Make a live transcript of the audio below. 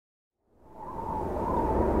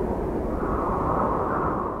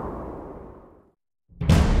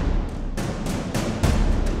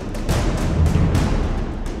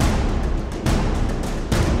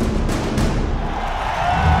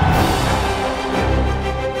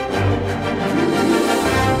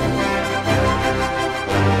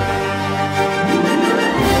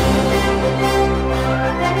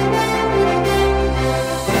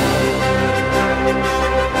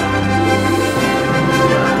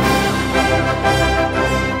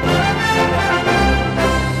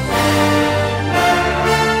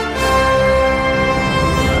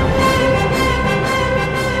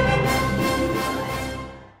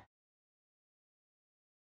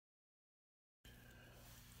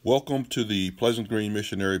Welcome to the Pleasant Green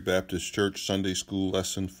Missionary Baptist Church Sunday School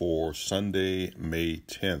lesson for Sunday, May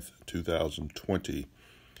 10th, 2020.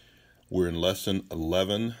 We're in lesson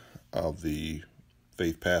 11 of the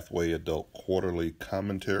Faith Pathway Adult Quarterly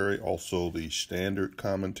Commentary, also the Standard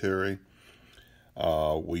Commentary.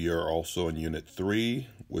 We are also in Unit 3,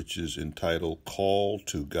 which is entitled Call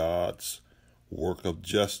to God's Work of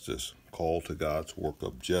Justice. Call to God's Work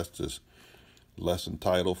of Justice. Lesson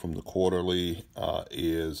title from the quarterly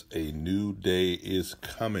is A New Day is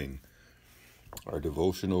Coming. Our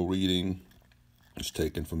devotional reading is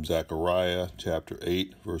taken from Zechariah chapter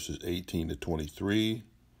 8, verses 18 to 23.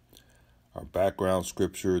 Our background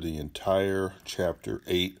scripture, the entire chapter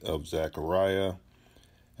 8 of Zechariah.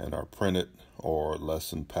 And our printed or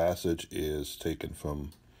lesson passage is taken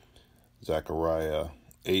from Zechariah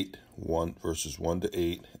 8, verses 1 to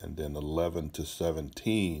 8, and then 11 to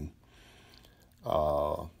 17.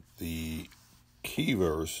 The key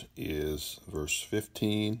verse is verse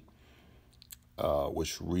 15,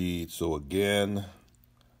 which reads, So again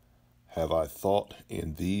have I thought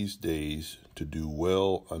in these days to do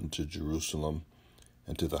well unto Jerusalem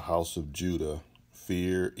and to the house of Judah,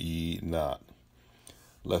 fear ye not.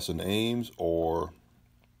 Lesson aims or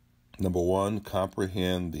number 1,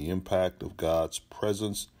 comprehend the impact of God's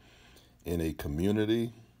presence in a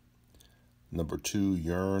community. Number 2,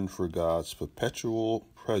 yearn for God's perpetual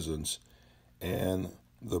presence and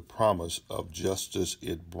the promise of justice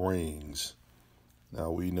it brings.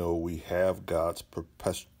 Now we know we have God's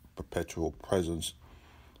perpetual presence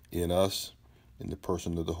in us, in the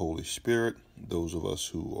person of the Holy Spirit, those of us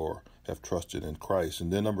who have trusted in Christ.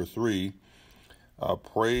 And then number 3,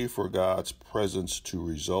 pray for God's presence to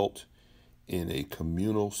result in a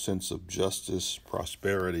communal sense of justice,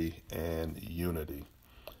 prosperity, and unity.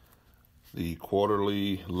 The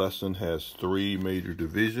quarterly lesson has 3 major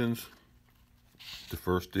divisions. The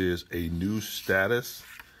first is a new status.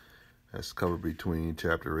 That's covered between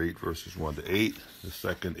chapter 8, verses 1 to 8. The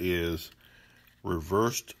second is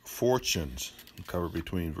reversed fortunes, covered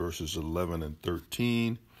between verses 11 and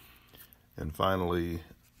 13. And finally,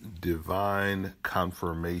 divine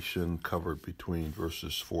confirmation, covered between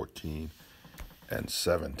verses 14 and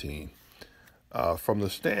 17. From the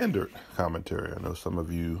Standard Commentary, I know some of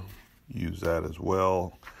you use that as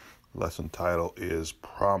well. Lesson title is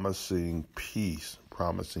Promising Peace.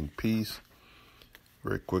 Promising Peace.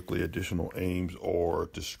 Very quickly, additional aims or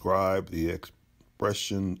describe the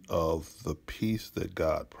expression of the peace that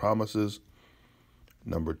God promises.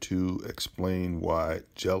 Number 2, explain why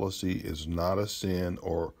jealousy is not a sin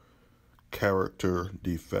or character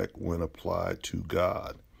defect when applied to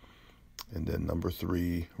God. And then number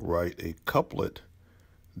 3, write a couplet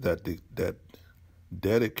that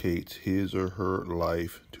dedicates his or her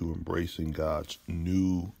life to embracing God's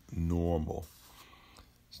new normal.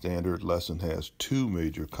 Standard lesson has 2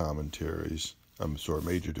 major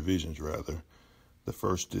major divisions rather. The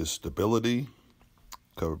first is stability,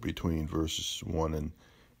 covered between verses 1 and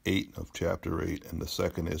 8 of chapter 8, and the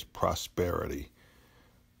second is prosperity,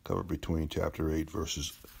 covered between chapter 8,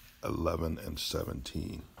 verses 11 and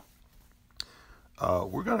 17.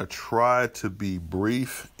 We're going to try to be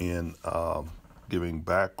brief in giving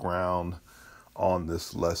background on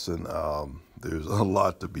this lesson. There's a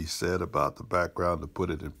lot to be said about the background to put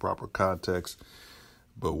it in proper context,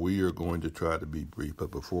 but we are going to try to be brief.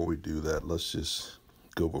 But before we do that, let's just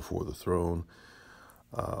go before the throne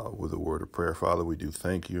with a word of prayer. Father, we do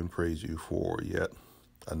thank you and praise you for yet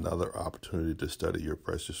another opportunity to study your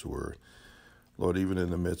precious word. Lord, even in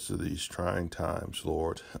the midst of these trying times,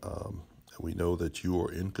 Lord, we know that you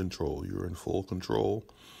are in control. You're in full control.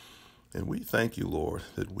 And we thank you, Lord,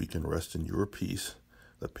 that we can rest in your peace,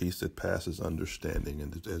 the peace that passes understanding.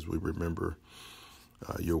 And as we remember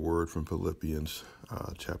your word from Philippians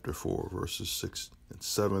chapter 4, verses 6 and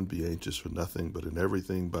 7, be anxious for nothing, but in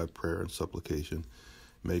everything by prayer and supplication,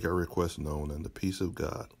 make our requests known, and the peace of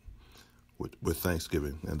God, with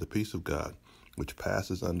thanksgiving, and the peace of God, which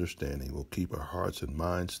passes understanding, will keep our hearts and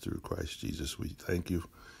minds through Christ Jesus. We thank you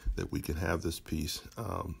that we can have this peace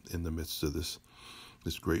in the midst of this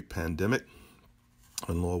great pandemic.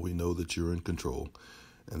 And Lord, we know that you're in control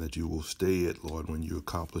and that you will stay it, Lord, when you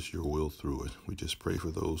accomplish your will through it. We just pray for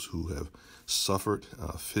those who have suffered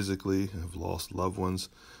physically, have lost loved ones.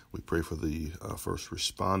 We pray for the first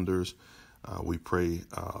responders. We pray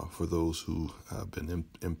for those who have been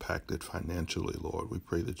impacted financially, Lord. We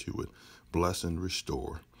pray that you would bless and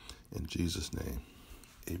restore. In Jesus' name,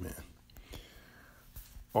 amen.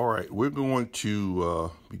 All right, we're going to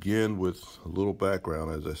begin with a little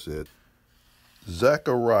background, as I said.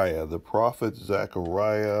 Zechariah, the prophet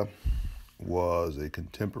Zechariah, was a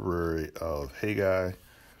contemporary of Haggai.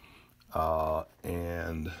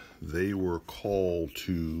 and they were called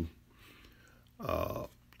to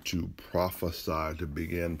prophesy, to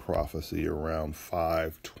begin prophecy around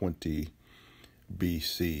 520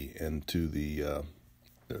 BC, and to the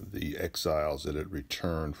exiles that had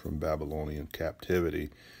returned from Babylonian captivity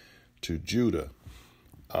to Judah.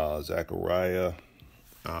 Zechariah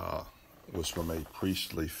was from a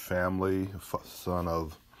priestly family, son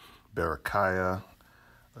of Berechiah,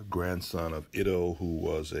 a grandson of Iddo, who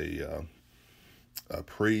was a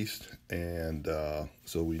priest, and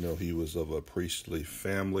so we know he was of a priestly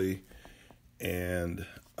family, and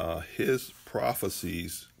his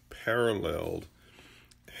prophecies paralleled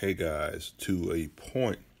Haggai's to a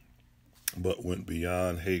point, but went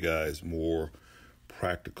beyond Haggai's more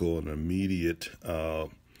practical and immediate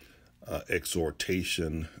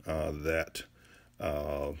exhortation that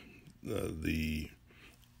the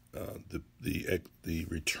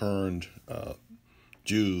returned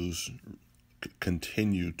Jews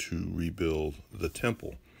continue to rebuild the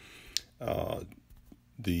temple.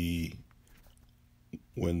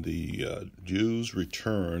 When the Jews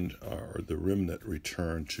returned, or the remnant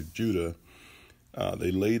returned to Judah,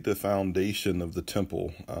 they laid the foundation of the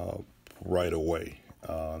temple right away.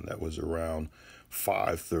 That was around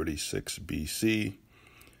 536 BC.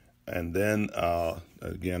 And then,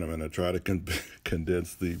 again, I'm going to try to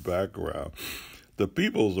condense the background. The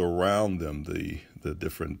peoples around them, the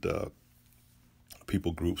different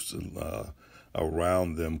people groups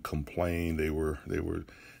around them complained. They were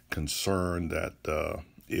concerned that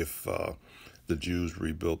if the Jews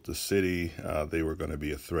rebuilt the city, they were going to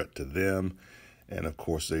be a threat to them. And of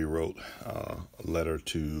course, they wrote a letter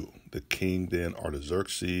to the king then,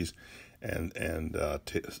 Artaxerxes, and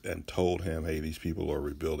told him, hey, these people are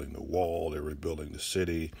rebuilding the wall, they're rebuilding the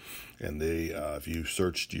city, and they, if you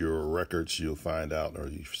searched your records, you'll find out, or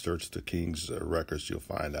you search the king's records, you'll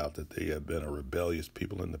find out that they have been a rebellious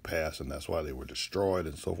people in the past, and that's why they were destroyed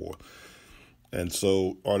and so forth. And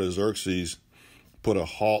so Artaxerxes put a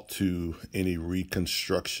halt to any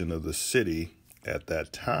reconstruction of the city at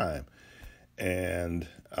that time. And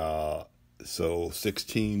so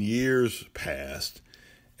 16 years passed,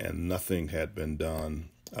 and nothing had been done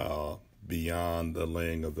beyond the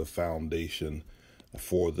laying of the foundation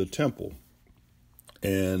for the temple.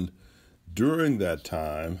 And during that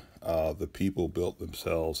time, the people built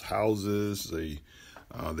themselves houses. They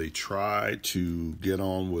tried to get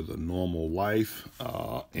on with a normal life,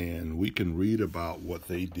 and we can read about what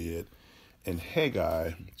they did in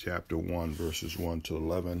Haggai chapter 1, verses 1 to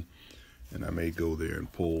 11. And I may go there and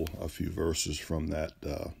pull a few verses from that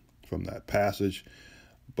passage.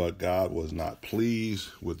 But God was not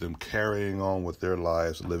pleased with them carrying on with their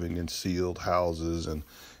lives, living in sealed houses, and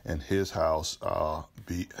his house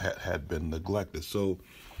had been neglected. So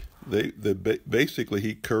basically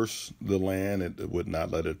he cursed the land and would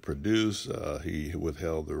not let it produce. He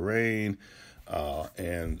withheld the rain,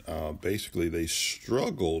 and basically they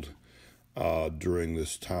struggled during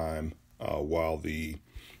this time while the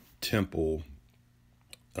temple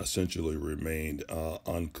essentially remained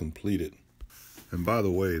uncompleted. And by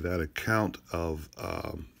the way, that account of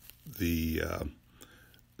the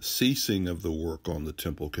ceasing of the work on the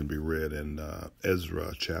temple can be read in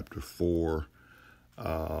Ezra chapter 4.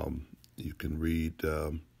 You can read,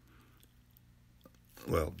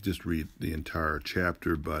 just read the entire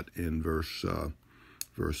chapter, but in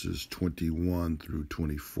verses 21 through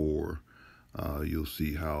 24, you'll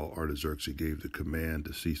see how Artaxerxes gave the command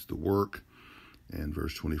to cease the work. And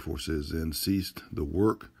verse 24 says, then ceased the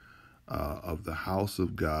work of the house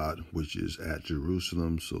of God, which is at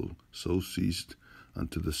Jerusalem, so ceased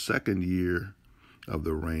unto the second year of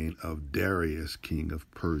the reign of Darius, king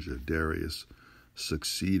of Persia. Darius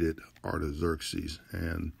succeeded Artaxerxes,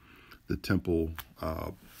 and the temple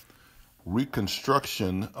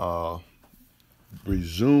reconstruction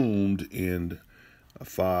resumed in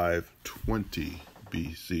 520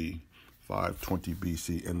 BC. 520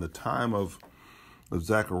 BC, in the time of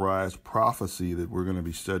Zechariah's prophecy that we're going to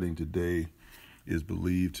be studying today is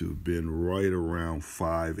believed to have been right around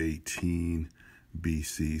 518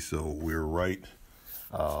 BC. So we're right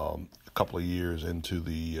a couple of years into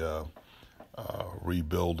the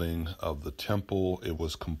rebuilding of the temple. It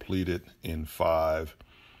was completed in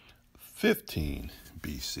 515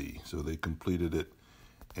 BC. So they completed it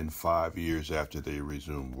in 5 years after they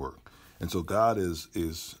resumed work. And so God is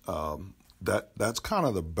that's kind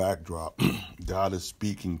of the backdrop. God is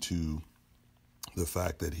speaking to the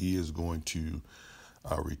fact that he is going to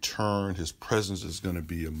return. His presence is going to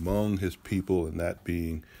be among his people, and that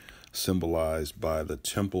being symbolized by the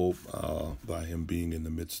temple, by him being in the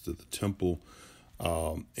midst of the temple.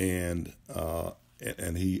 And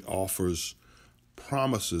and he offers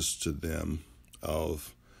promises to them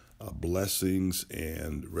of blessings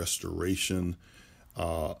and restoration,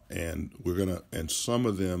 and some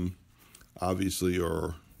of them obviously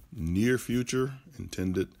are near future,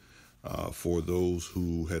 intended for those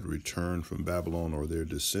who had returned from Babylon or their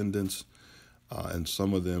descendants, and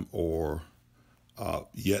some of them are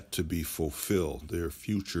yet to be fulfilled. They're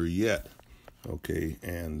future yet. Okay,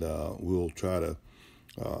 and we'll try to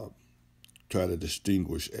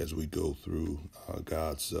distinguish as we go through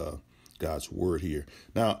God's word here.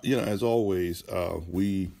 Now, as always, I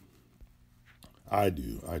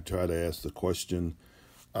try to ask the question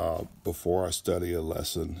before I study a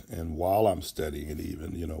lesson, and while I'm studying it,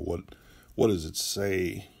 even, what does it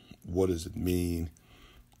say? What does it mean?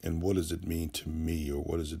 And what does it mean to me, or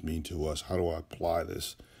what does it mean to us? How do I apply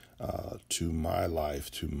this to my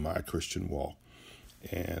life, to my Christian walk?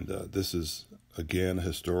 And this is, again, a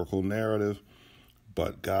historical narrative,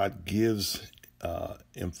 but God gives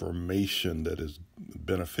information that is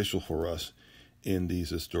beneficial for us in these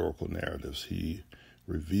historical narratives. He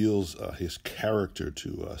reveals his character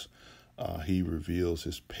to us. He reveals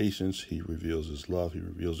his patience. He reveals his love. He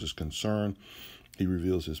reveals his concern. He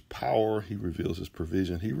reveals his power. He reveals his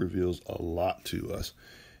provision. He reveals a lot to us.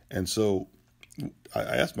 And so I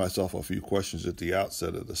asked myself a few questions at the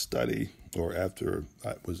outset of the study, or after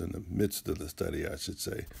I was in the midst of the study, I should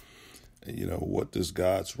say. What does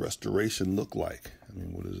God's restoration look like? I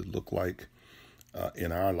mean, what does it look like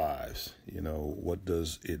in our lives? What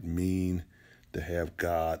does it mean to have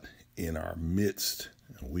God in our midst?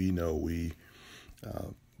 We know we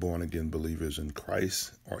born-again believers in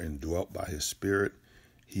Christ are indwelt by his Spirit.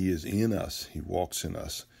 He is in us. He walks in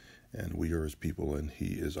us. And we are his people, and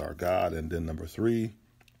he is our God. And then number 3,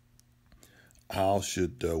 how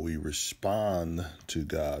should we respond to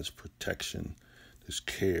God's protection, his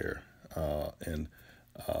care, and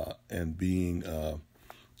being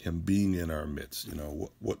him being in our midst?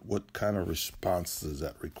 What kind of response does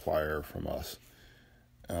that require from us?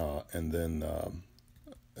 And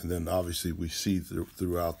then obviously we see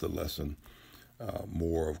throughout the lesson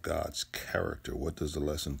more of God's character. What does the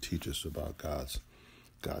lesson teach us about God's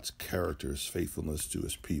character, his faithfulness to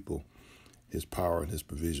his people, his power and his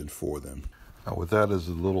provision for them? Now, with that as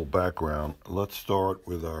a little background, let's start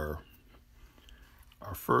with our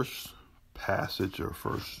first passage, our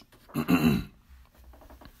first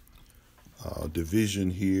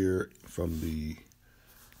division here from the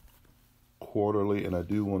quarterly. And I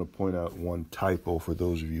do want to point out one typo for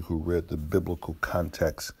those of you who read the biblical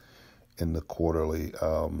context in the quarterly.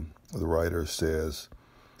 The writer says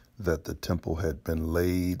that the temple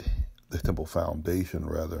foundation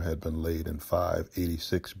had been laid in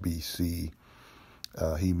 586 BC.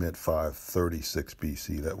 He meant 536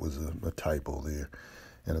 BC. That was a typo there.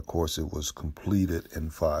 And of course, it was completed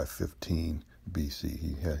in 515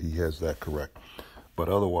 BC. He has that correct. But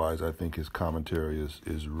otherwise, I think his commentary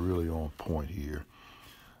is really on point here.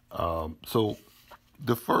 So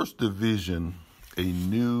the first division, a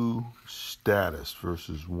new status,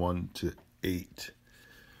 verses 1 to 8.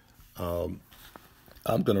 I'm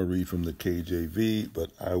going to read from the KJV,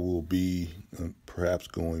 but I will be perhaps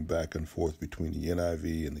going back and forth between the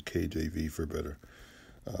NIV and the KJV for better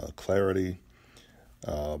clarity.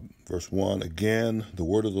 Verse 1, again, the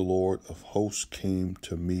word of the Lord of hosts came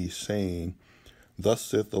to me, saying, Thus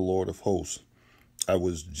saith the Lord of hosts, I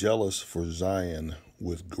was jealous for Zion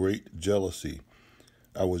with great jealousy.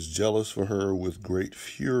 I was jealous for her with great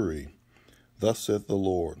fury. Thus saith the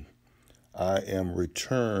Lord, I am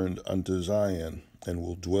returned unto Zion, and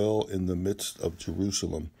will dwell in the midst of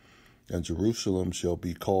Jerusalem. And Jerusalem shall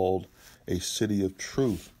be called a city of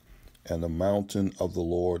truth, and a mountain of the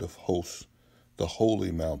Lord of hosts, the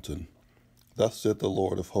holy mountain. Thus saith the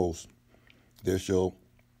Lord of hosts, there shall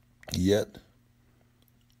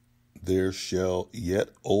yet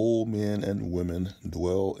old men and women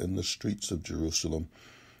dwell in the streets of Jerusalem,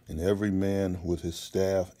 and every man with his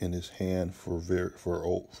staff in his hand for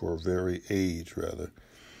a very age.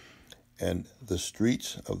 And the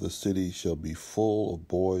streets of the city shall be full of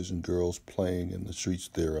boys and girls playing in the streets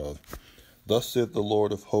thereof. Thus saith the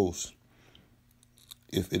Lord of hosts,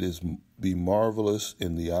 if it be marvelous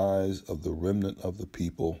in the eyes of the remnant of the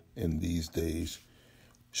people in these days,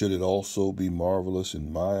 should it also be marvelous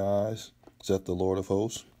in my eyes, saith the Lord of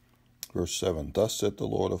hosts? Verse 7, thus saith the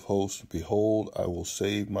Lord of hosts, behold, I will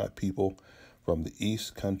save my people from the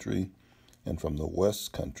east country and from the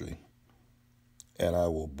west country, and I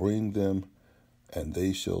will bring them, and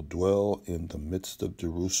they shall dwell in the midst of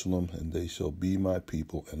Jerusalem, and they shall be my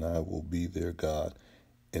people, and I will be their God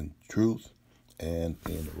in truth and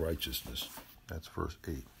in righteousness. That's verse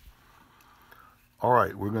 8. All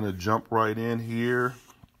right, we're going to jump right in here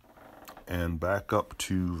and back up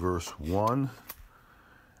to verse 1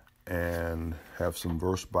 and have some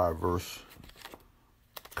verse by verse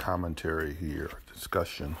commentary here,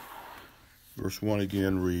 discussion. Verse 1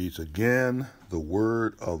 again reads, "Again, the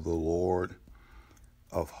word of the Lord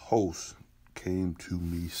of hosts came to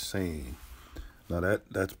me saying." Now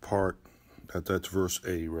that's verse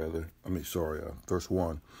A rather. Verse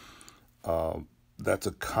 1. That's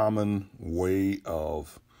a common way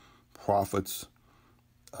of prophets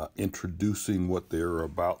introducing what they're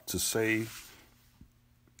about to say,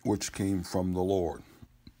 which came from the Lord.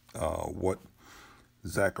 What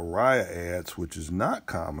Zechariah adds, which is not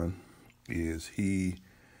common, is he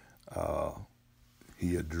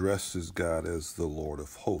addresses God as the Lord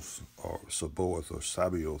of hosts, or Sabaoth, or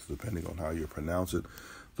Sabaoth, depending on how you pronounce it,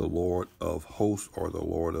 the Lord of hosts, or the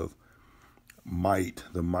Lord of might,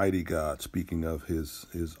 the mighty God, speaking of his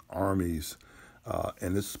armies.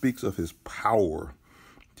 And this speaks of his power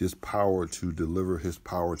to deliver, his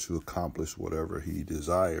power to accomplish whatever he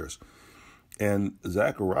desires. And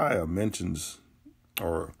Zechariah mentions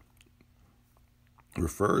or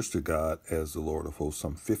refers to God as the Lord of hosts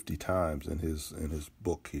some 50 times in his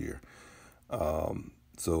book here.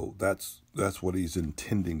 So that's what he's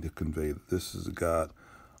intending to convey, that this is a God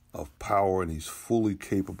of power and he's fully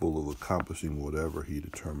capable of accomplishing whatever he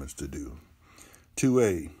determines to do.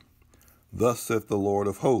 2a, thus saith the Lord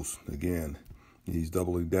of hosts. Again, he's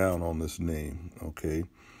doubling down on this name, okay,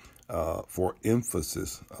 for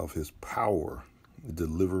emphasis of his power,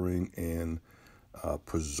 delivering and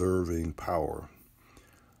preserving power.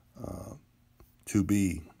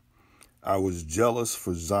 2b, I was jealous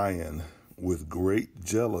for Zion with great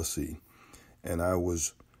jealousy, and I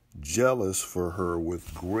was jealous for her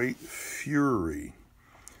with great fury.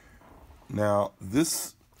 Now,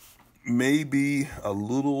 this may be a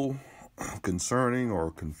little concerning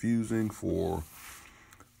or confusing for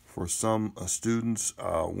some students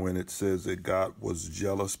when it says that God was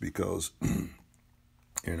jealous, because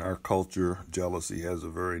in our culture, jealousy has a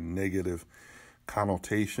very negative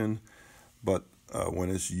connotation. But when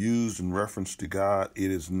it's used in reference to God,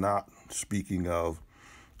 it is not speaking of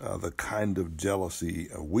the kind of jealousy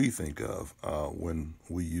we think of when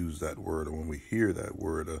we use that word, or when we hear that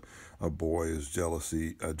word. A boy is jealous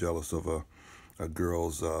of a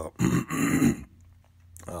girl's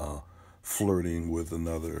flirting with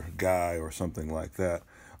another guy or something like that,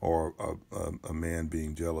 or a man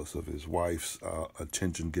being jealous of his wife's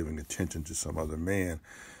giving attention to some other man.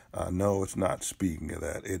 No, it's not speaking of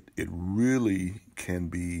that. It really can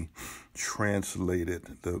be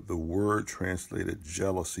translated, the word translated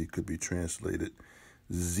jealousy could be translated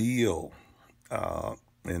zeal,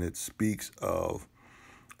 and it speaks of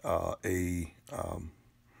a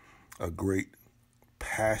great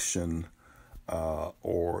passion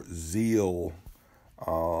or zeal,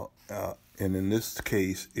 and in this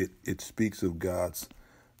case, it speaks of God's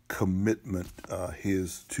commitment,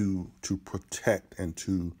 his to protect and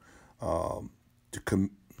to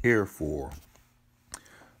care for,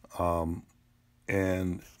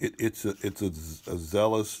 and it's a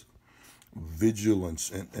zealous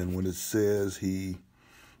vigilance, and when it says he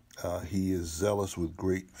is zealous with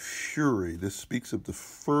great fury, this speaks of the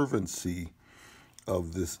fervency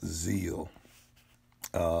of this zeal,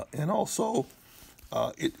 and also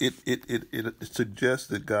it suggests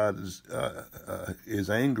that God is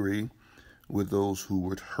angry with those who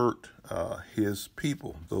would hurt his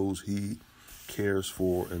people, those he cares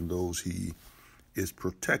for and those he is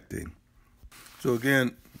protecting. So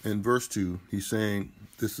again, in verse 2, he's saying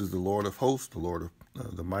this is the Lord of hosts, the Lord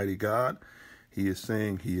of the mighty God. He is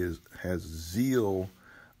saying he has zeal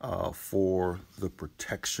for the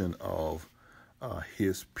protection of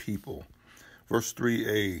his people. Verse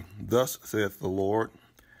 3a, thus saith the Lord,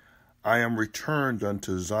 I am returned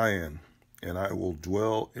unto Zion, and I will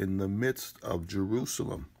dwell in the midst of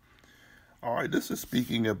Jerusalem. All right, this is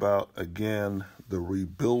speaking about, again, the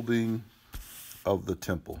rebuilding of the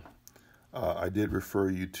temple. I did refer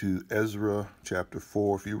you to Ezra chapter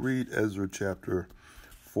 4. If you read Ezra chapter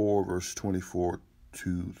 4, verse 24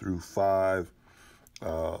 through 5,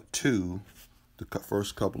 2, the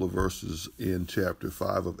first couple of verses in chapter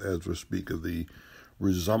 5 of Ezra speak of the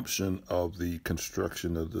resumption of the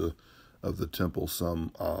construction of the temple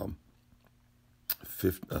some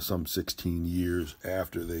 16 years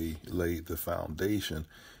after they laid the foundation,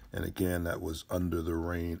 and again that was under the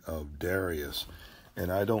reign of Darius.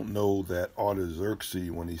 And I don't know that Artaxerxes,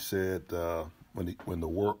 when he said when the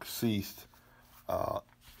work ceased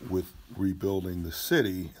with rebuilding the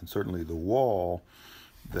city and certainly the wall,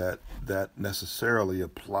 that necessarily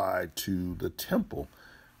applied to the temple.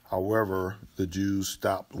 However, the Jews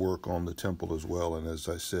stopped work on the temple as well, and as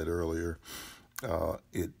I said earlier,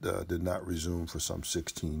 it did not resume for some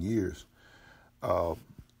 16 years.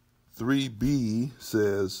 3b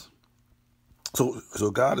says,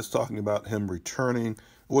 so God is talking about him returning.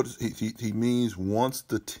 What he means, once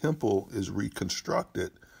the temple is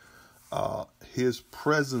reconstructed, his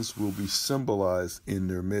presence will be symbolized in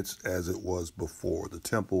their midst as it was before. The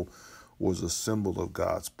temple was a symbol of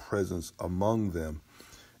God's presence among them.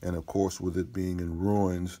 And of course, with it being in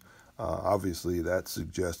ruins, obviously that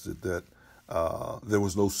suggested that there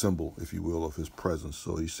was no symbol, if you will, of his presence.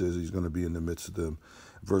 So he says he's going to be in the midst of them.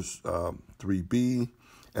 Verse 3b,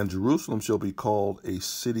 and Jerusalem shall be called a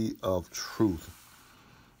city of truth.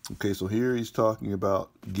 Okay, so here he's talking about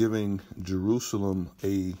giving Jerusalem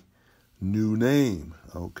a new name.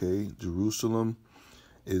 Okay, Jerusalem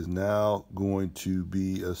is now going to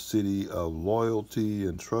be a city of loyalty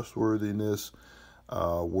and trustworthiness,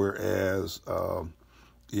 whereas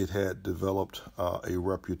it had developed a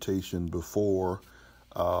reputation before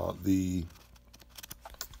the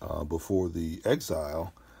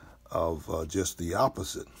exile of just the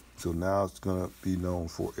opposite. So now it's going to be known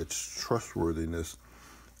for its trustworthiness,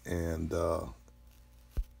 and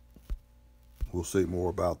we'll say more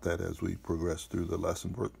about that as we progress through the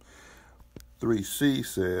lesson. 3c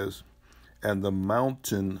says, and the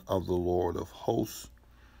mountain of the Lord of hosts,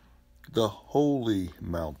 the holy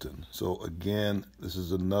mountain. So again, this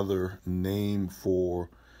is another name for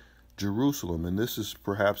Jerusalem, and this is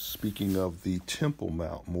perhaps speaking of the Temple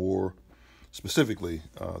Mount more specifically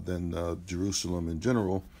than Jerusalem in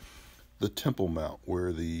general, the Temple Mount,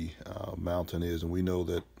 where the mountain is. And we know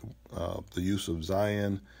that the use of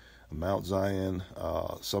Zion, Mount Zion,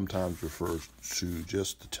 sometimes refers to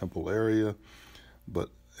just the temple area, but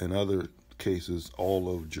in other cases,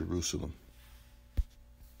 all of Jerusalem.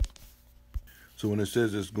 So when it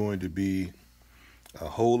says it's going to be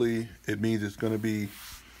holy, it means it's going to be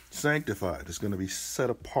sanctified. It's going to be set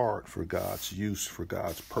apart for God's use, for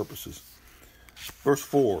God's purposes. Verse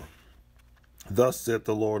 4, thus saith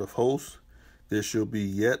the Lord of hosts, there shall be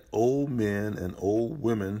yet old men and old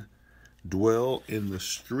women dwell in the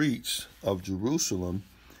streets of Jerusalem,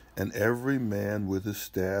 and every man with his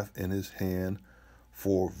staff in his hand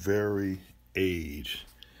for very age.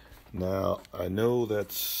 Now, I know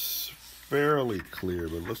that's fairly clear,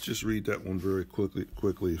 but let's just read that one very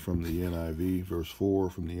quickly from the NIV, verse 4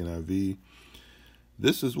 from the NIV.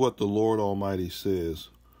 This is what the Lord Almighty says.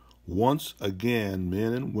 Once again,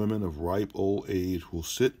 men and women of ripe old age will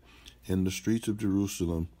sit in the streets of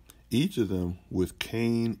Jerusalem, each of them with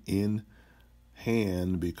cane in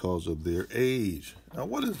hand because of their age. Now,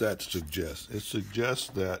 what does that suggest? It suggests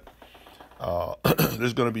that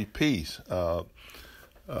there's going to be peace. The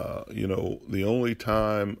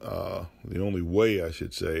only way, I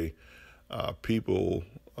should say, people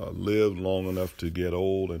live long enough to get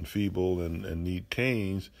old and feeble and need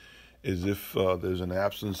canes is if there's an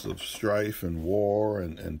absence of strife and war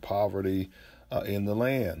and poverty in the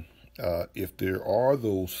land. If there are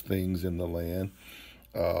those things in the land,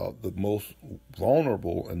 the most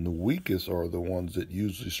vulnerable and the weakest are the ones that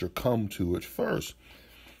usually succumb to it first.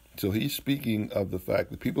 So he's speaking of the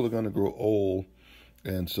fact that people are going to grow old,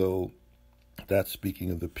 and so that's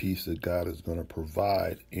speaking of the peace that God is going to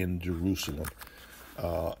provide in Jerusalem.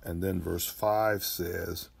 And then verse 5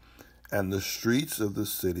 says, and the streets of the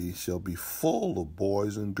city shall be full of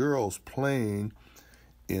boys and girls playing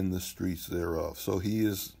in the streets thereof. So he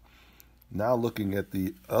is now looking at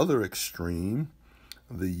the other extreme,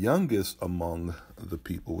 the youngest among the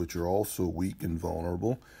people, which are also weak and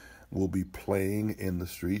vulnerable, will be playing in the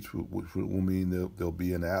streets, which will mean there'll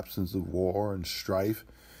be an absence of war and strife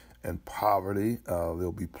and poverty.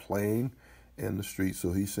 They'll be playing in the streets.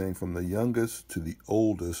 So he's saying from the youngest to the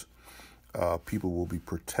oldest, people will be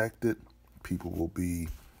protected. People will be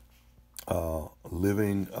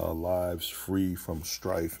living lives free from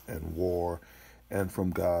strife and war and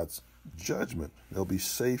from God's judgment. They'll be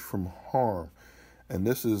safe from harm. And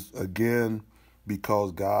this is, again,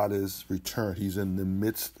 because God is returned. He's in the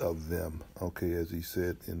midst of them, okay, as he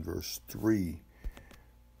said in verse 3.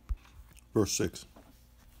 Verse 6.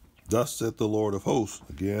 Thus saith the Lord of hosts,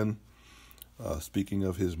 again, speaking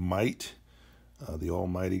of his might, the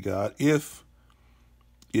Almighty God, if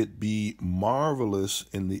it be marvelous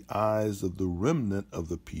in the eyes of the remnant of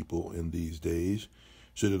the people in these days,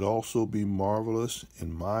 should it also be marvelous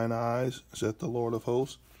in mine eyes, saith the Lord of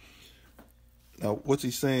hosts? Now, what's he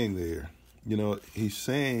saying there? He's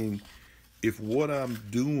saying if what I'm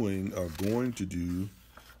doing or going to do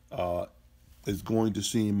is going to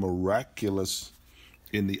seem miraculous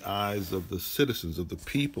in the eyes of the citizens, of the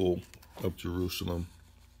people of Jerusalem,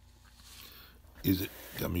 Is it?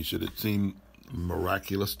 I mean, should it seem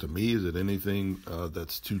miraculous to me? Is it anything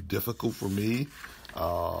that's too difficult for me?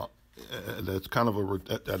 That's kind of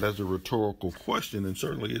that's a rhetorical question, and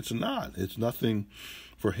certainly it's not. It's nothing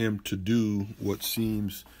for him to do what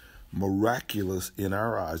seems miraculous in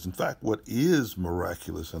our eyes. In fact, what is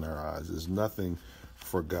miraculous in our eyes is nothing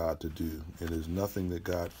for God to do. It is nothing that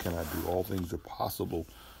God cannot do. All things are possible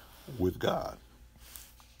with God,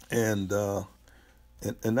 and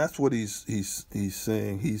that's what he's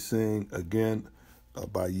saying. He's saying again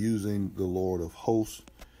by using the Lord of hosts,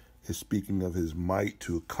 is speaking of his might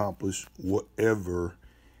to accomplish whatever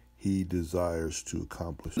he desires to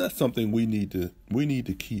accomplish. And that's something we need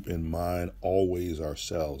to keep in mind always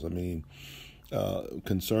ourselves. I mean,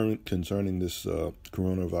 concerning this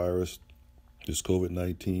coronavirus, this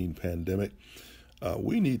COVID-19 pandemic,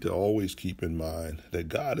 we need to always keep in mind that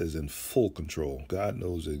God is in full control. God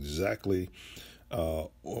knows exactly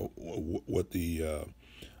what the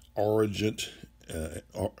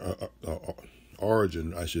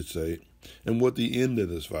origin, I should say, and what the end of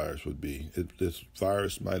this virus would be. This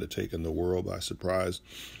virus might have taken the world by surprise,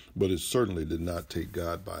 but it certainly did not take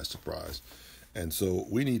God by surprise. And so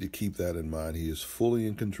we need to keep that in mind. He is fully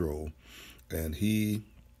in control, and he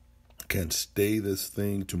can stay this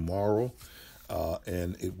thing tomorrow,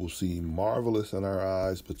 and it will seem marvelous in our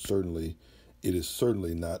eyes, but certainly it is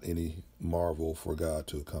certainly not any marvel for God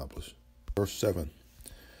to accomplish. Verse 7,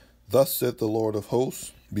 thus saith the Lord of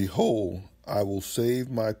hosts, behold, I will save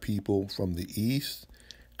my people from the east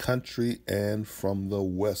country and from the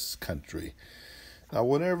west country. Now,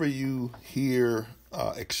 whenever you hear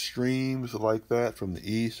extremes like that, from the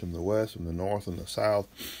east, from the west, from the north, and the south,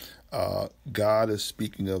 God is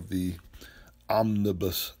speaking of the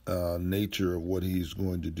omnibus nature of what he's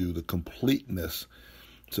going to do, the completeness.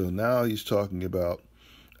 So now he's talking about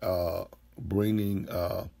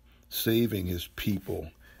saving his people.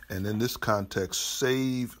 And in this context,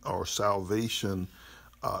 save or salvation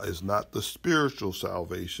is not the spiritual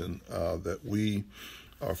salvation that we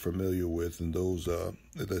are familiar with, and those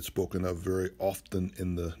that's spoken of very often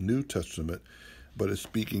in the New Testament, but it's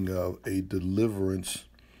speaking of a deliverance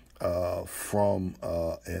from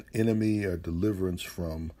an enemy, or deliverance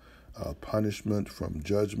from punishment, from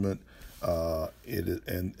judgment.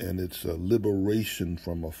 It's a liberation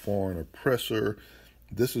from a foreign oppressor.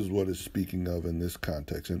 This is what it's speaking of in this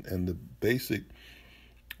context. And the basic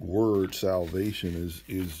word salvation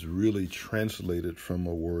is really translated from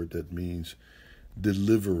a word that means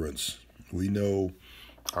deliverance. We know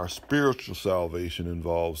our spiritual salvation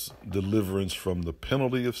involves deliverance from the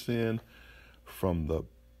penalty of sin, from the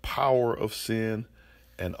power of sin,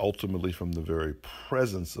 and ultimately from the very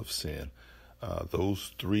presence of sin.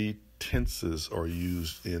 Those three tenses are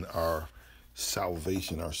used in our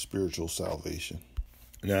salvation, our spiritual salvation.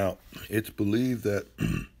 Now, it's believed that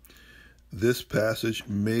this passage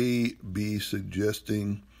may be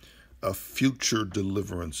suggesting a future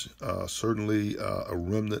deliverance. Certainly, a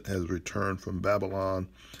remnant has returned from Babylon,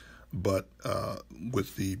 but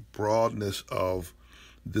with the broadness of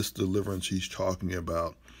this deliverance he's talking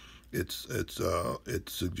about, it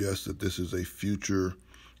suggests that this is a future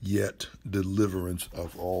yet deliverance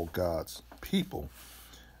of all God's people.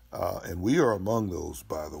 And we are among those,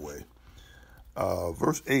 by the way.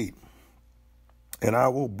 Verse 8, and I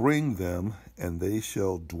will bring them, and they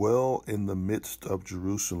shall dwell in the midst of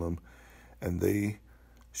Jerusalem, and they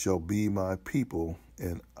shall be my people,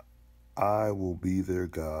 and I will be their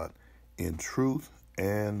God in truth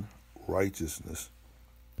and righteousness.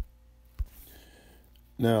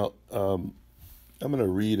 Now, I'm going to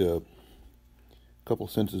read a couple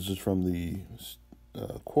sentences from the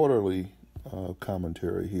quarterly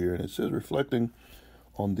commentary here, and it says, reflecting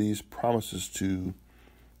on these promises to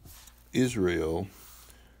Israel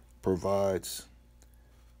provides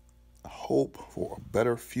hope for a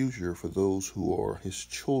better future for those who are his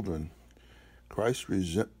children. Christ's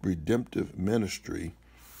redemptive ministry,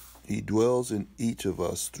 he dwells in each of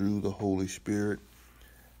us through the Holy Spirit.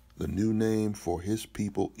 The new name for his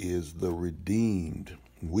people is the redeemed.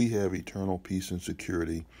 We have eternal peace and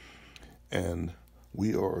security, and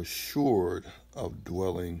we are assured of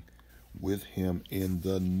dwelling with him in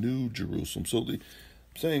the new Jerusalem. So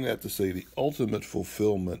saying that to say the ultimate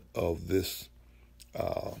fulfillment of this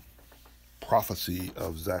prophecy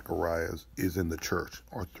of Zechariah is in the church,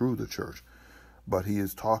 or through the church. But he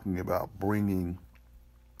is talking about bringing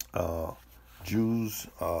Jews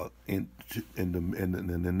in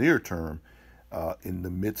the near term in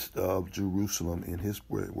the midst of Jerusalem,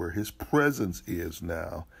 where his presence is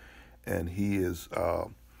now, and he is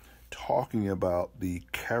talking about the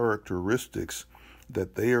characteristics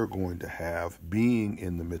that they are going to have being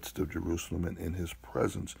in the midst of Jerusalem and in his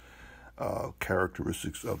presence.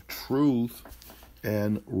 Characteristics of truth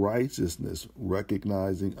and righteousness,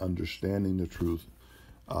 recognizing, understanding the truth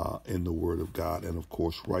in the Word of God, and of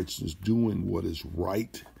course righteousness, doing what is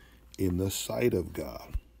right in the sight of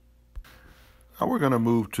God. Now we're going to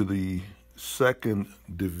move to the second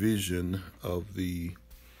division of the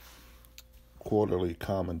quarterly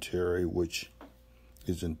commentary, which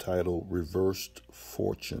is entitled Reversed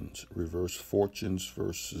Fortunes. Reversed Fortunes,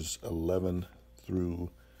 verses 11 through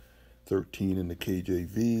 13 in the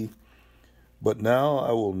KJV. But now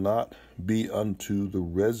I will not be unto the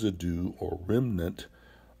residue or remnant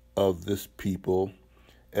of this people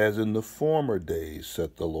as in the former days,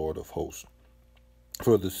 saith the Lord of hosts.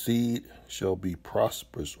 For the seed shall be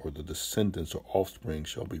prosperous, or the descendants or offspring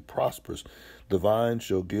shall be prosperous. The vine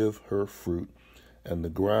shall give her fruit, and the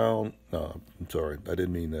ground, no, I'm sorry, I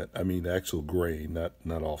didn't mean that. I mean actual grain,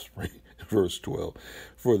 not offspring. Verse 12.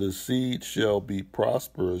 For the seed shall be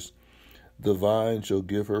prosperous, the vine shall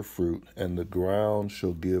give her fruit, and the ground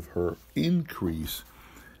shall give her increase,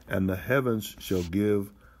 and the heavens shall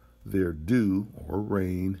give their dew, or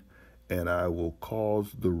rain, and I will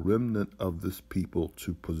cause the remnant of this people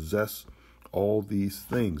to possess all these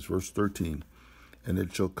things. Verse 13. And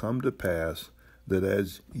it shall come to pass that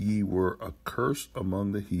as ye were accursed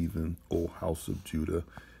among the heathen, O house of Judah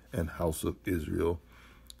and house of Israel,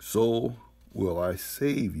 so will I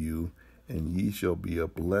save you, and ye shall be a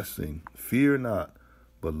blessing. Fear not,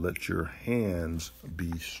 but let your hands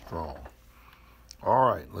be strong.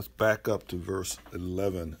 All right, let's back up to verse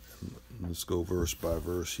 11. Let's go verse by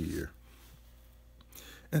verse here.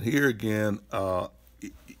 And here again,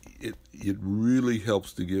 it really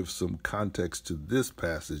helps to give some context to this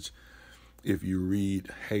passage if you read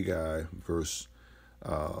Haggai,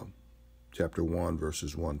 chapter 1,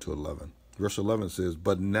 verses 1 to 11. Verse 11 says,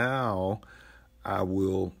 But now I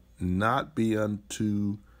will not be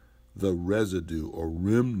unto the residue or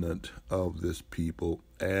remnant of this people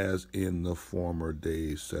as in the former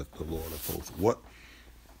days, saith the Lord of hosts.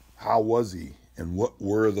 How was he, and what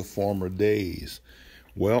were the former days?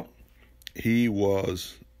 Well, he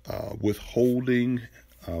was withholding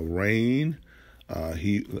rain.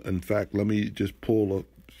 In fact, let me just pull a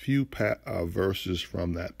few verses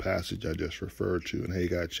from that passage I just referred to in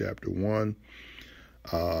Haggai chapter 1.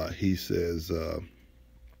 He says, I'm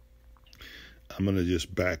going to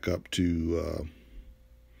just back up to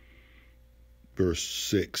verse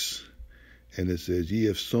 6. And it says, Ye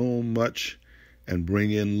have sown much and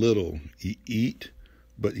bring in little. Ye eat,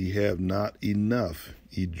 but ye have not enough.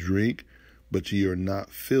 Ye drink, but ye are not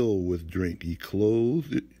filled with drink. Ye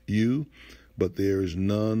clothe you, but there is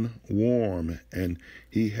none warm. And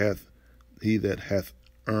he that hath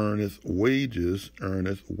earneth wages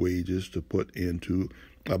to put into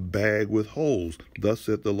a bag with holes. Thus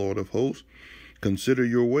saith the Lord of hosts, Consider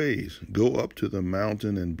your ways. Go up to the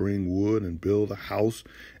mountain and bring wood and build a house,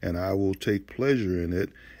 and I will take pleasure in it,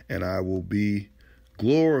 and I will be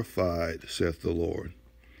glorified, saith the Lord.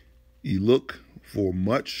 Ye look for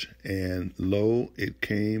much, and lo, it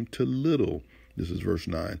came to little. This is verse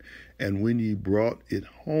 9. And when ye brought it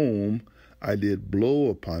home, I did blow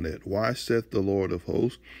upon it. Why, saith the Lord of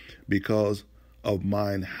hosts? Because of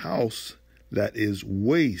mine house that is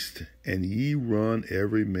waste, and ye run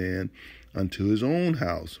every man unto his own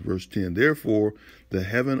house. Verse 10. Therefore the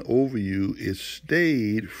heaven over you is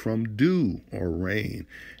stayed from dew or rain,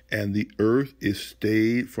 and the earth is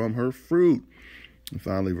stayed from her fruit. And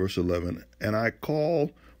finally, verse 11. And I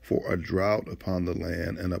call for a drought upon the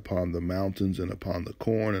land, and upon the mountains, and upon the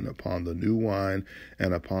corn, and upon the new wine,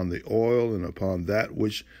 and upon the oil, and upon that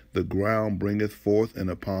which the ground bringeth forth, and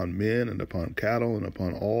upon men, and upon cattle, and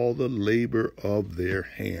upon all the labor of their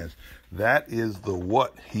hands. That is the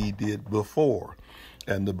what he did before.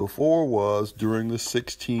 And the before was during the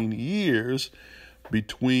 16 years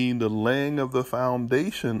between the laying of the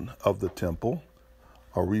foundation of the temple,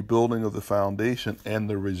 or rebuilding of the foundation, and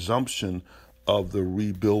the resumption of the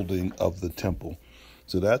rebuilding of the temple.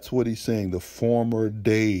 So that's what he's saying. The former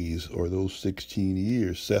days, or those 16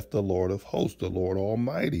 years, saith the Lord of hosts, the Lord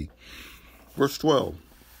Almighty. Verse 12.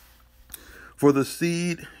 For the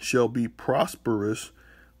seed shall be prosperous,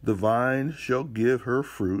 the vine shall give her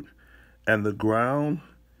fruit, and the ground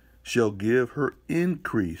shall give her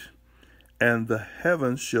increase, and the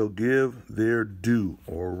heavens shall give their dew,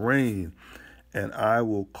 or rain, and I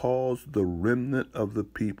will cause the remnant of the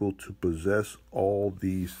people to possess all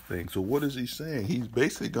these things. So what is he saying? He's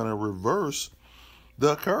basically going to reverse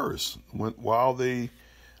the curse. While they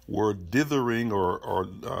were dithering or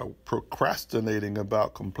procrastinating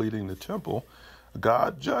about completing the temple,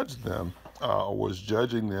 God judged them was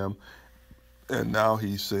judging them, and now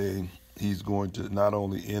he's saying he's going to not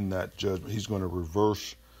only end that judgment, he's going to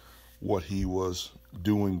reverse what he was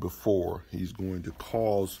doing before. He's going to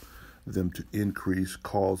cause them to increase,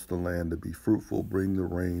 cause the land to be fruitful, bring the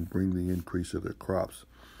rain, bring the increase of their crops,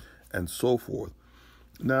 and so forth.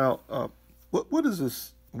 Now, what does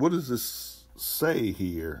this say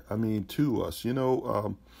here? I mean, to us,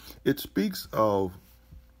 it speaks of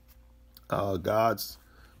God's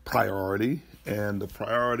priority and the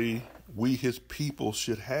priority we, his people,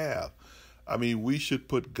 should have. I mean, we should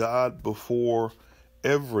put God before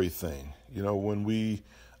everything. When we,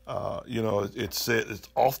 it's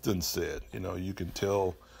often said, you can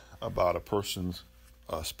tell about a person's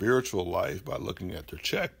spiritual life by looking at their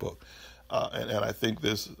checkbook. And I think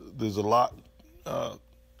there's a lot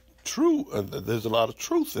there's a lot of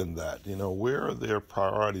truth in that. Where are their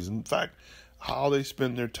priorities? In fact, how they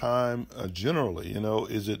spend their time generally.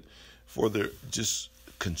 Is it for their just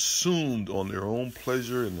consumed on their own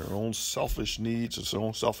pleasure and their own selfish needs, or their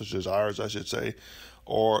own selfish desires, I should say,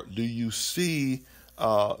 or do you see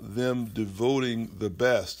them devoting the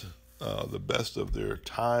best of their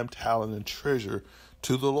time, talent, and treasure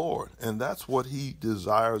to the Lord? And that's what he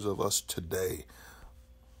desires of us today.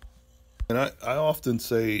 And I often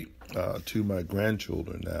say to my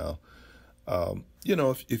grandchildren now,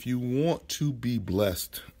 if you want to be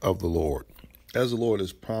blessed of the Lord, as the Lord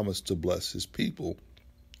has promised to bless his people,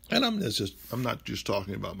 and I'm not just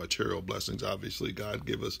talking about material blessings. Obviously,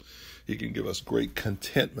 he can give us great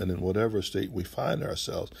contentment in whatever state we find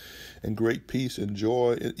ourselves, and great peace and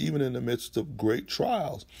joy, even in the midst of great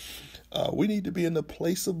trials. We need to be in the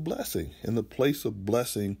place of blessing. And the place of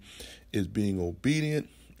blessing is being obedient,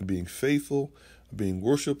 being faithful, being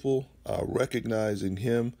worshipful, recognizing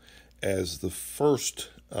him as the first,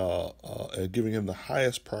 and giving him the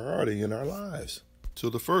highest priority in our lives. So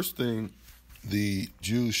the first thing the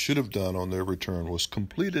Jews should have done on their return was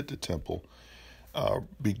completed the temple,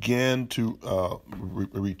 began to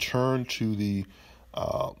return to the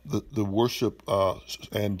worship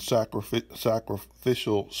and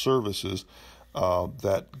sacrificial services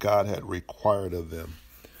that God had required of them.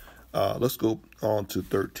 Let's go on to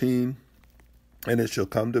 13. And it shall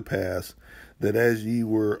come to pass that as ye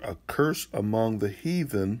were a curse among the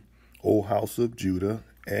heathen, O house of Judah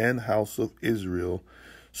and house of Israel,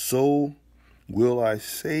 so will I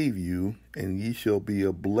save you, and ye shall be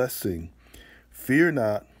a blessing. Fear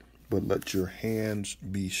not, but let your hands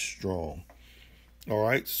be strong. All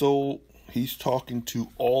right, so he's talking to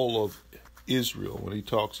all of Israel. When he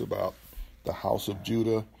talks about the house of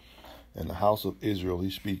Judah and the house of Israel,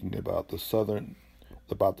 he's speaking about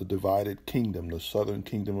the divided kingdom, the southern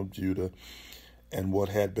kingdom of Judah, and what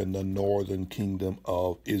had been the northern kingdom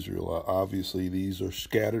of Israel. Obviously, these are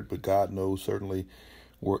scattered, but God knows certainly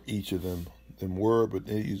where each of them were. But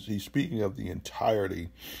he's speaking of the entirety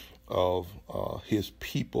of his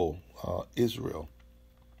people, Israel.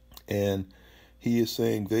 And he is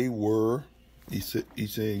saying he's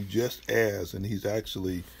saying just as, and he's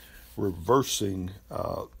actually reversing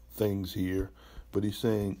things here, but he's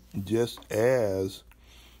saying just as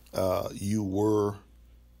you were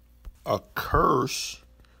a curse,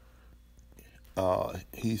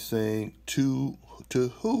 he's saying to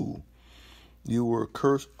who? You were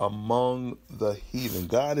cursed among the heathen.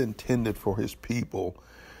 God intended for his people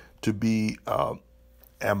to be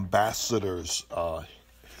ambassadors,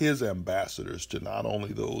 his ambassadors, to not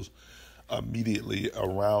only those immediately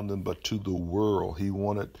around them, but to the world. He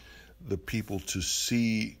wanted the people to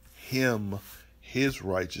see him, his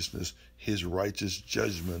righteousness, his righteous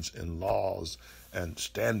judgments and laws and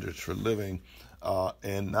standards for living,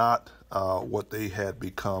 and not what they had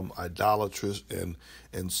become idolatrous and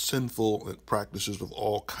sinful practices of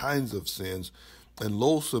all kinds of sins and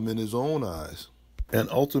loathsome in his own eyes. And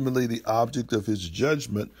ultimately the object of his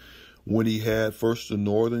judgment, when he had first the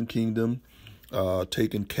northern kingdom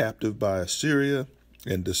taken captive by Assyria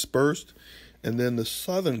and dispersed, and then the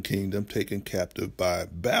southern kingdom taken captive by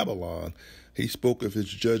Babylon, he spoke of his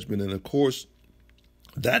judgment. And of course,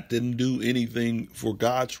 that didn't do anything for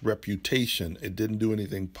God's reputation. It didn't do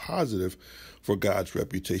anything positive for God's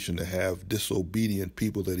reputation to have disobedient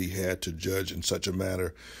people that he had to judge in such a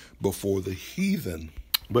manner before the heathen.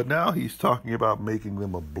 But now he's talking about making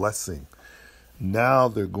them a blessing. Now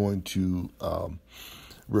they're going to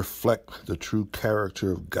reflect the true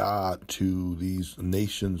character of God to these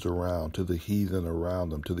nations around, to the heathen around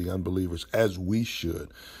them, to the unbelievers, as we should.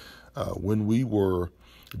 When we were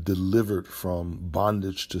delivered from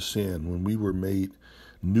bondage to sin, when we were made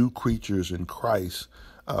new creatures in Christ,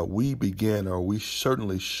 we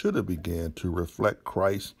certainly should have began to reflect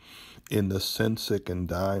Christ in the sin-sick and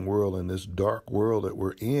dying world, in this dark world that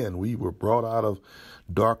we're in. We were brought out of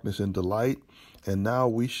darkness into light, and now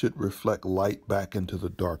we should reflect light back into the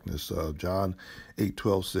darkness. John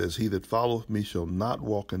 8:12 says, "He that followeth me shall not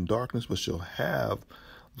walk in darkness, but shall have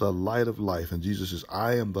the light of life." And Jesus says,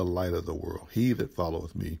 "I am the light of the world. He that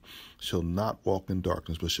followeth me shall not walk in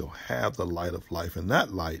darkness, but shall have the light of life." And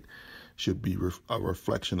that light should be a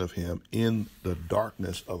reflection of him in the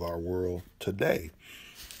darkness of our world today.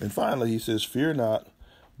 And finally, he says, "Fear not,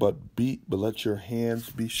 but let your hands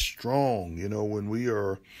be strong." You know, when we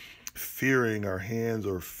are fearing, our hands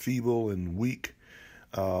are feeble and weak.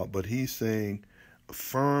 But he's saying,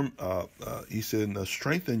 he said,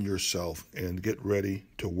 strengthen yourself and get ready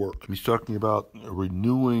to work. He's talking about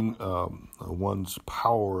renewing one's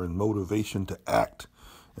power and motivation to act.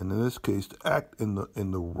 And in this case, to act in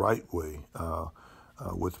the right way,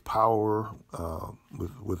 with power,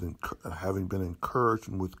 with having been encouraged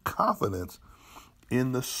and with confidence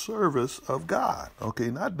in the service of God. Okay,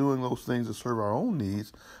 not doing those things to serve our own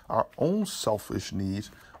needs, our own selfish needs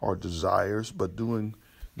or desires, but doing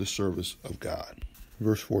the service of God.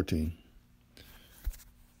 Verse 14.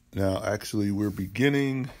 Now, actually, we're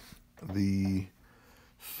beginning the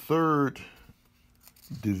third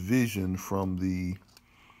division from the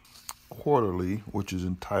quarterly, which is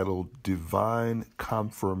entitled Divine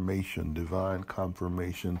Confirmation. Divine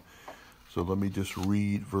Confirmation. So let me just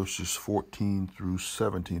read verses 14 through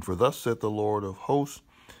 17. "For thus saith the Lord of hosts,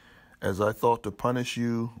 as I thought to punish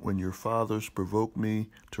you when your fathers provoked me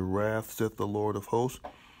to wrath, saith the Lord of hosts,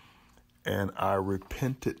 and I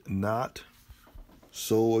repented not,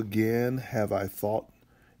 so again have I thought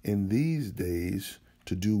in these days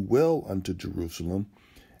to do well unto Jerusalem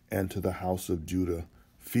and to the house of Judah.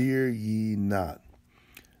 Fear ye not.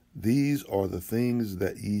 These are the things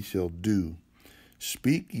that ye shall do.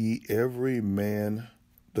 Speak ye every man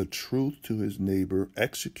the truth to his neighbor.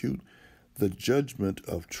 Execute the judgment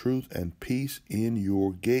of truth and peace in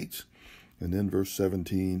your gates." And then verse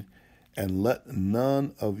 17, "And let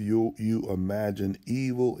none of you imagine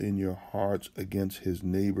evil in your hearts against his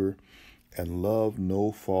neighbor, and love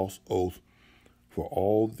no false oath. For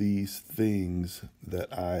all these things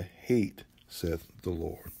that I hate, saith the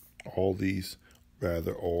Lord." All these,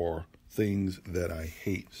 rather, are things that I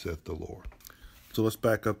hate, saith the Lord. So let's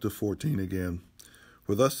back up to 14 again.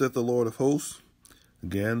 "For thus saith the Lord of hosts,"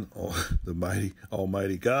 again, the mighty,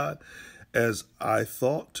 almighty God, "as I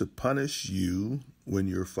thought to punish you when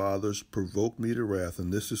your fathers provoked me to wrath."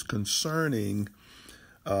 And this is concerning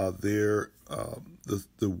the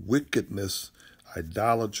wickedness,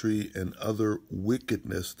 idolatry, and other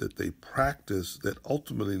wickedness that they practiced that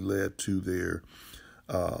ultimately led to their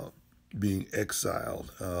being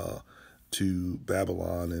exiled to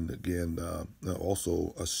Babylon, and again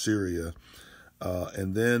also Assyria.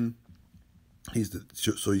 And then he's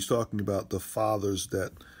talking about the fathers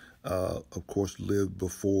that of course lived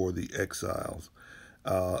before the exiles.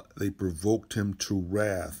 They provoked him to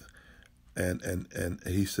wrath, and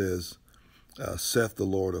he says, "Saith the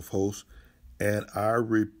Lord of hosts, and I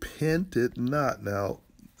repented not." Now,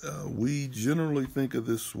 we generally think of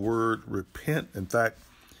this word repent. In fact,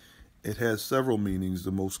 it has several meanings,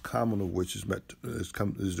 the most common of which is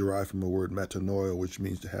derived from the word metanoia, which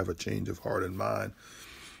means to have a change of heart and mind.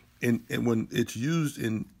 And when it's used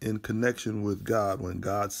in connection with God, when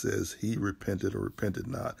God says he repented or repented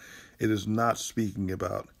not, it is not speaking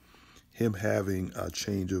about him having a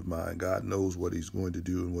change of mind. God knows what he's going to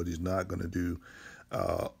do and what he's not going to do,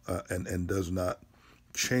 and does not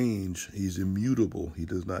change. He's immutable. He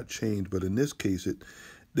does not change. But in this case,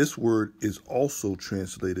 this word is also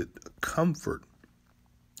translated comfort.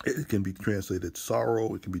 It can be translated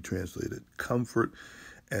sorrow. It can be translated comfort.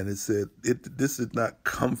 And it said, this did not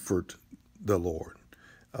comfort the Lord.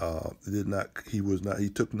 He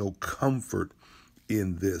took no comfort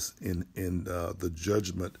in this, in the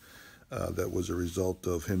judgment that was a result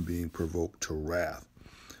of him being provoked to wrath.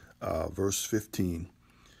 Verse 15.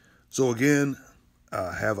 "So again,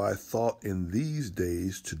 have I thought in these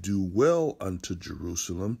days to do well unto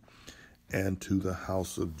Jerusalem and to the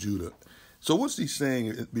house of Judah." So what's he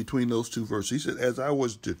saying between those two verses? He said, as I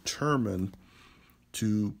was determined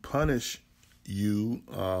to punish you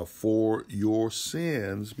for your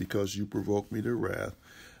sins because you provoked me to wrath,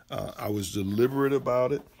 I was deliberate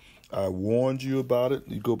about it. I warned you about it.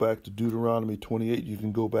 You go back to Deuteronomy 28. You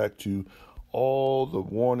can go back to all the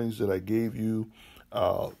warnings that I gave you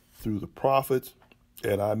through the prophets.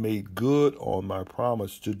 And I made good on my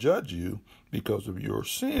promise to judge you because of your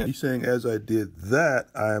sin. He's saying, as I did that,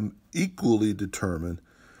 I am equally determined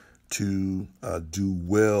to do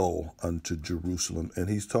well unto Jerusalem. And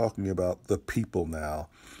he's talking about the people now.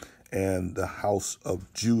 and the house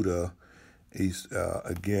of Judah. He's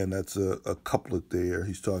again, that's a couplet there.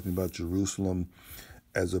 He's talking about Jerusalem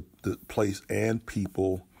as the place and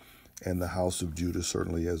people, and the house of Judah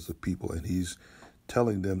certainly as the people. And he's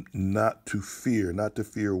telling them not to fear. Not to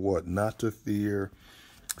fear what? Not to fear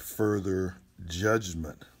further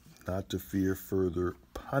judgment. Not to fear further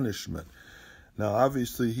punishment. Now,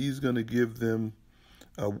 obviously, he's going to give them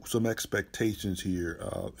some expectations here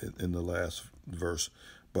in the last verse.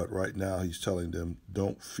 But right now, he's telling them,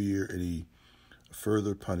 don't fear any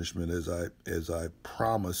further punishment, as I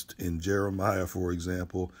promised in Jeremiah, for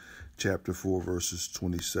example, chapter 4, verses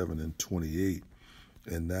 27 and 28.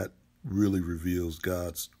 And that really reveals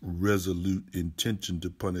God's resolute intention to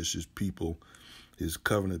punish his people, his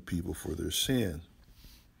covenant people, for their sin.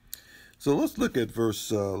 So let's look at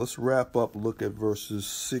let's wrap up, look at verses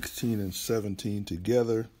 16 and 17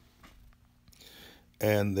 together.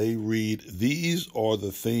 And they read, "These are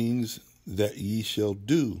the things that ye shall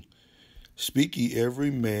do. Speak ye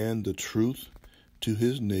every man the truth to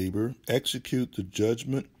his neighbor. Execute the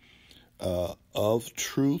judgment of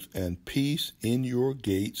truth and peace in your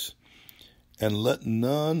gates. And let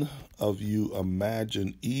none of you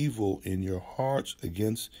imagine evil in your hearts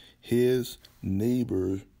against his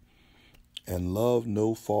neighbor. And love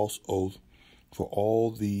no false oath, for all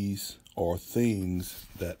these are things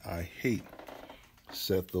that I hate,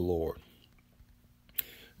 saith the Lord."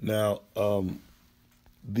 Now,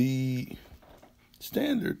 the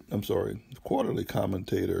quarterly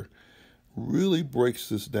commentator really breaks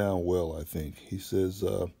this down well, I think. He says,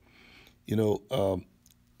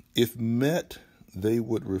 if met, they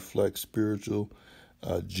would reflect spiritual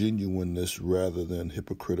genuineness rather than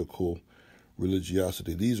hypocritical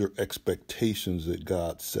religiosity. These are expectations that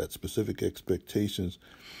God set, specific expectations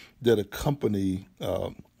that accompany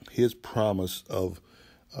his promise of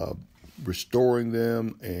restoring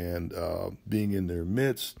them and being in their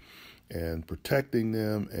midst and protecting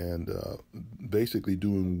them and basically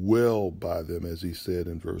doing well by them, as he said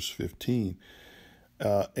in verse 15.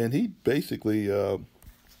 And he basically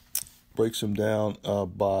breaks them down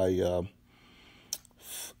by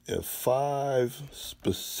 5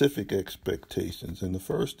 specific expectations. And the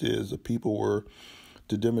first is the people were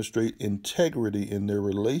to demonstrate integrity in their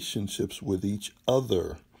relationships with each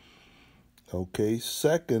other. Okay,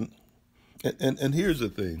 second, and here's the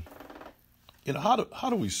thing. How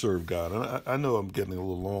do we serve God? And I know I'm getting a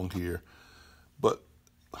little long here, but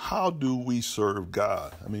how do we serve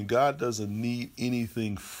God? I mean, God doesn't need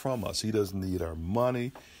anything from us. He doesn't need our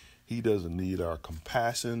money. He doesn't need our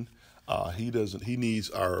compassion. He needs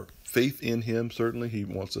our faith in him. Certainly, he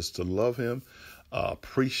wants us to love him,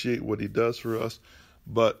 appreciate what he does for us.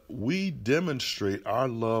 But we demonstrate our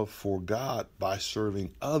love for God by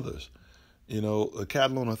serving others. The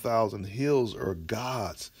cattle on 1,000 hills are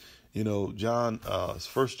God's. John,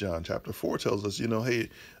 1 John chapter 4 tells us, hey,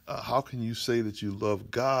 how can you say that you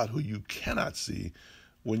love God who you cannot see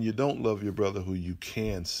when you don't love your brother who you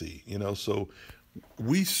can see? So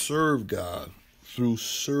we serve God through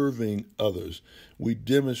serving others. We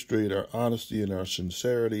demonstrate our honesty and our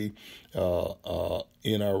sincerity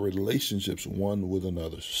in our relationships one with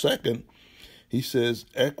another. Second, he says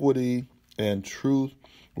equity and truth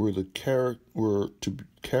were to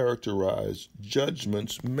characterize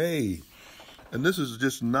judgments made. And this is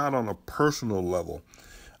just not on a personal level.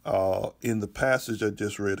 In the passage I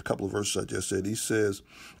just read, a couple of verses I just said, he says,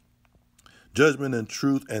 judgment and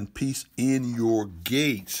truth and peace in your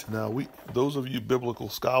gates. Now, those of you biblical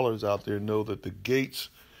scholars out there know that the gates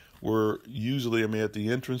were usually, at the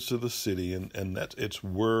entrance to the city, and it's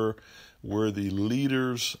where the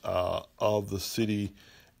leaders of the city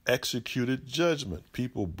executed judgment.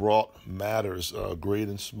 People brought matters, great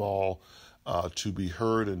and small, to be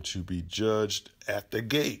heard and to be judged at the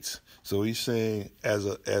gates. So he's saying, as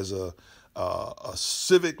a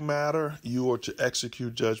civic matter, you are to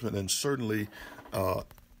execute judgment, and certainly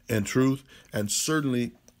in truth, and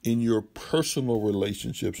certainly in your personal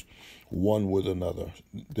relationships one with another.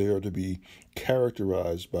 They are to be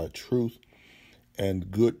characterized by truth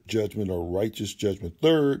and good judgment or righteous judgment.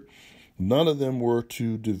 Third, none of them were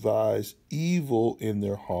to devise evil in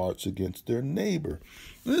their hearts against their neighbor.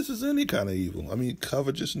 This is any kind of evil.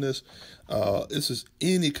 Covetousness, this is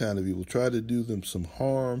any kind of evil. Try to do them some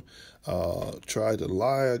harm, try to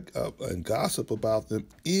lie and gossip about them,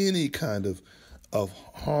 any kind of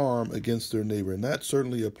harm against their neighbor. And that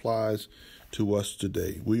certainly applies to us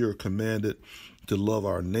today. We are commanded to love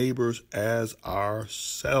our neighbors as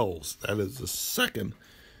ourselves. That is the second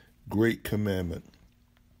great commandment.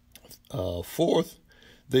 Fourth,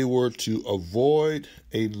 they were to avoid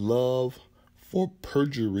a love for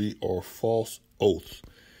perjury or false oaths.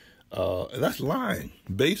 That's lying.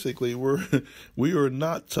 Basically, we are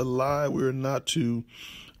not to lie. We are not to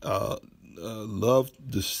love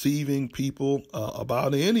deceiving people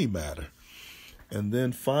about any matter. And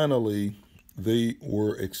then finally, they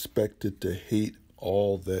were expected to hate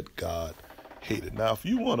all that God hated. Now, if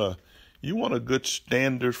you want a good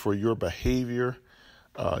standard for your behavior,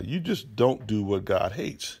 you just don't do what God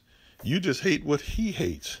hates. You just hate what he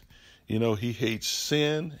hates. He hates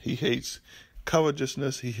sin. He hates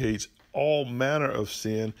covetousness. He hates all manner of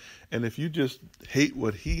sin. And if you just hate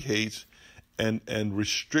what he hates and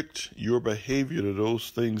restrict your behavior to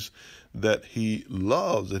those things that he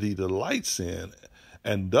loves, that he delights in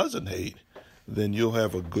and doesn't hate, then you'll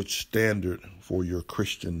have a good standard for your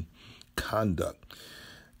Christian conduct.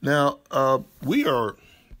 Now, we are,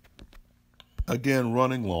 again,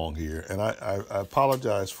 running long here, and I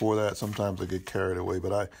apologize for that. Sometimes I get carried away,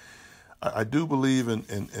 but I do believe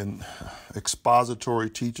in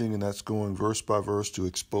expository teaching, and that's going verse by verse to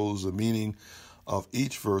expose the meaning of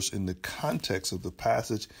each verse in the context of the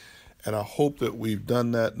passage. And I hope that we've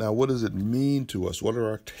done that. Now, what does it mean to us? What are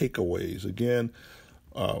our takeaways? Again,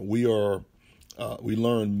 we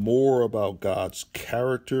learn more about God's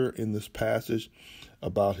character in this passage,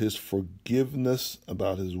 about his forgiveness,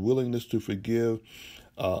 about his willingness to forgive,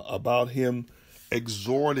 about him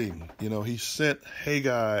exhorting. He sent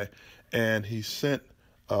Haggai and he sent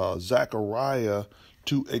Zechariah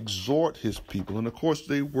to exhort his people. And of course,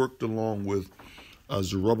 they worked along with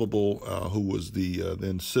Zerubbabel, who was the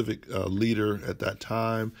then civic leader at that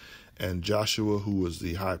time, and Joshua, who was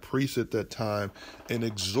the high priest at that time, in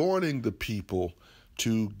exhorting the people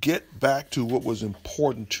to get back to what was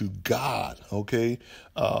important to God. Okay,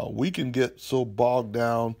 we can get so bogged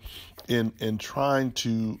down in trying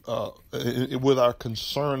to with our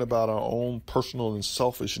concern about our own personal and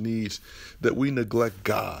selfish needs that we neglect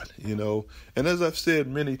God. And as I've said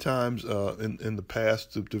many times in the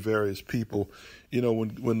past to various people,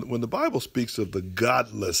 when the Bible speaks of the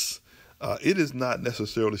godless, it is not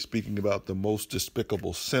necessarily speaking about the most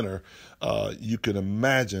despicable sinner you can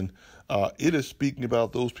imagine. It is speaking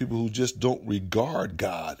about those people who just don't regard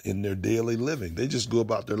God in their daily living. They just go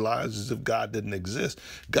about their lives as if God didn't exist.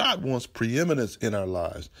 God wants preeminence in our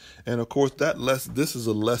lives. And of course, this is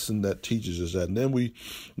a lesson that teaches us that. And then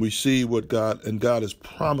we see what God has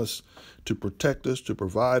promised to protect us, to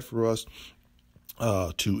provide for us,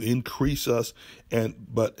 to increase us,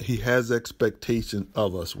 but he has expectation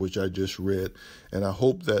of us, which I just read. And I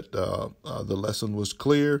hope that the lesson was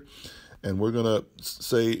clear. And we're going to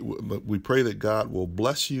say, we pray that God will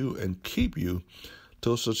bless you and keep you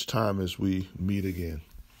till such time as we meet again.